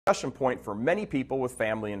discussion point for many people with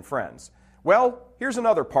family and friends. Well, here's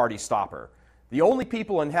another party stopper. The only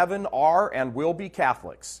people in heaven are and will be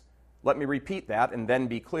Catholics. Let me repeat that and then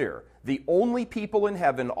be clear. The only people in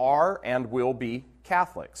heaven are and will be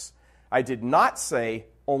Catholics. I did not say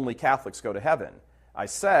only Catholics go to heaven. I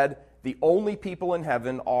said the only people in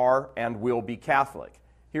heaven are and will be Catholic.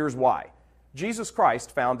 Here's why. Jesus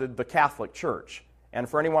Christ founded the Catholic Church. And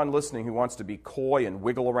for anyone listening who wants to be coy and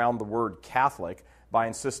wiggle around the word Catholic by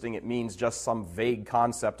insisting it means just some vague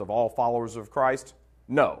concept of all followers of Christ,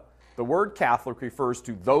 no. The word Catholic refers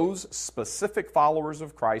to those specific followers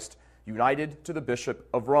of Christ united to the Bishop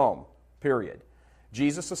of Rome, period.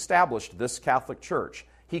 Jesus established this Catholic Church.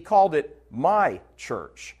 He called it my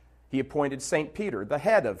church. He appointed St. Peter the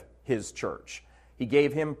head of his church. He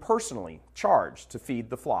gave him personally charge to feed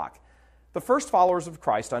the flock. The first followers of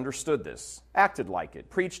Christ understood this, acted like it,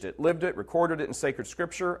 preached it, lived it, recorded it in sacred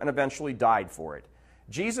scripture, and eventually died for it.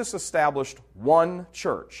 Jesus established one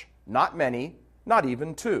church, not many, not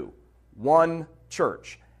even two. One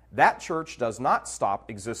church. That church does not stop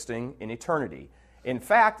existing in eternity. In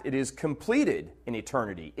fact, it is completed in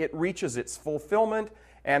eternity. It reaches its fulfillment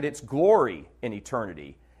and its glory in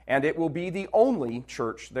eternity. And it will be the only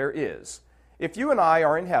church there is. If you and I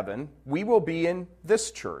are in heaven, we will be in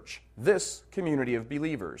this church, this community of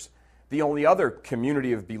believers. The only other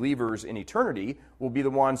community of believers in eternity will be the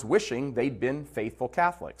ones wishing they'd been faithful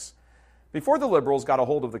Catholics. Before the liberals got a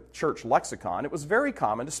hold of the church lexicon, it was very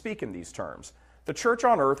common to speak in these terms. The church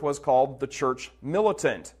on earth was called the church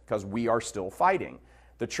militant, because we are still fighting.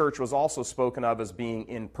 The church was also spoken of as being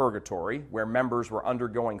in purgatory, where members were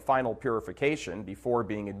undergoing final purification before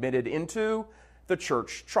being admitted into the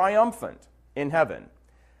church triumphant in heaven.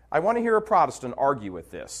 I want to hear a Protestant argue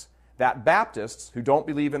with this, that Baptists who don't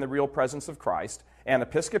believe in the real presence of Christ, and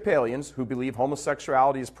Episcopalians who believe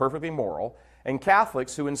homosexuality is perfectly moral, and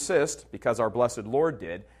Catholics who insist, because our blessed Lord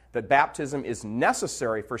did, that baptism is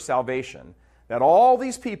necessary for salvation, that all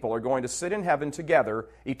these people are going to sit in heaven together,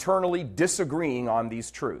 eternally disagreeing on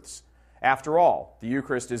these truths. After all, the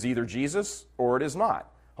Eucharist is either Jesus or it is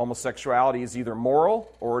not. Homosexuality is either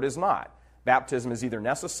moral or it is not. Baptism is either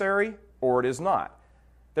necessary or it is not.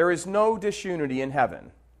 There is no disunity in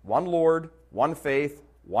heaven. One Lord, one faith,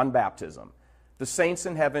 one baptism. The saints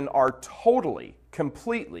in heaven are totally,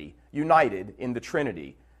 completely united in the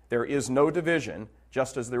Trinity. There is no division,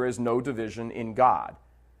 just as there is no division in God.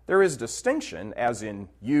 There is distinction, as in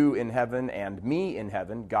you in heaven and me in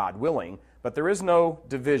heaven, God willing, but there is no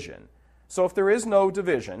division. So if there is no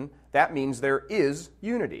division, that means there is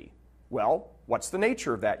unity. Well, what's the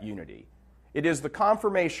nature of that unity? It is the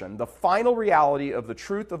confirmation, the final reality of the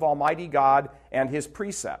truth of Almighty God and His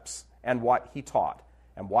precepts and what He taught.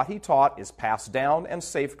 And what He taught is passed down and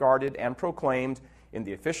safeguarded and proclaimed in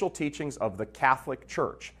the official teachings of the Catholic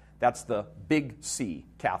Church. That's the big C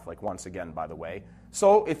Catholic, once again, by the way.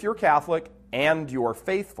 So if you're Catholic and you're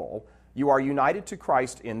faithful, you are united to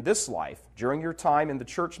Christ in this life during your time in the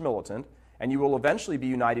church militant, and you will eventually be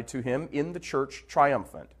united to Him in the church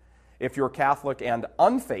triumphant. If you're Catholic and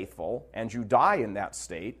unfaithful, and you die in that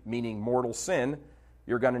state, meaning mortal sin,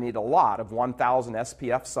 you're going to need a lot of 1000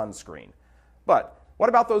 SPF sunscreen. But what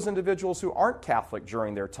about those individuals who aren't Catholic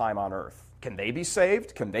during their time on earth? Can they be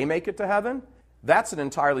saved? Can they make it to heaven? That's an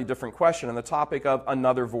entirely different question and the topic of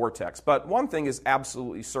another vortex. But one thing is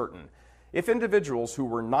absolutely certain. If individuals who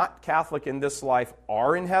were not Catholic in this life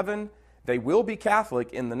are in heaven, they will be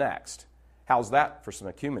Catholic in the next. How's that for some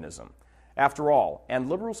ecumenism? After all, and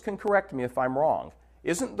liberals can correct me if I'm wrong,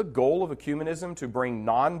 isn't the goal of ecumenism to bring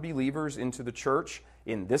non-believers into the church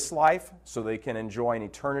in this life so they can enjoy an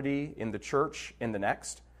eternity in the church in the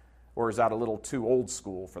next? Or is that a little too old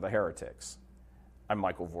school for the heretics? I'm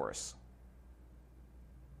Michael Voris.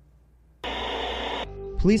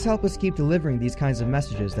 Please help us keep delivering these kinds of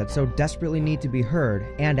messages that so desperately need to be heard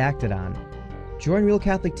and acted on. Join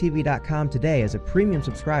RealCatholicTV.com today as a premium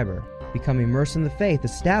subscriber. Become immersed in the faith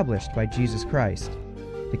established by Jesus Christ.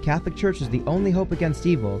 The Catholic Church is the only hope against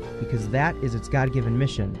evil because that is its God-given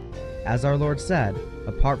mission. As our Lord said,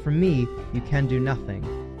 apart from me, you can do nothing.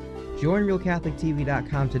 Join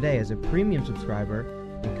RealCatholicTV.com today as a premium subscriber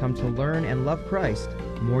and come to learn and love Christ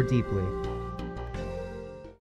more deeply.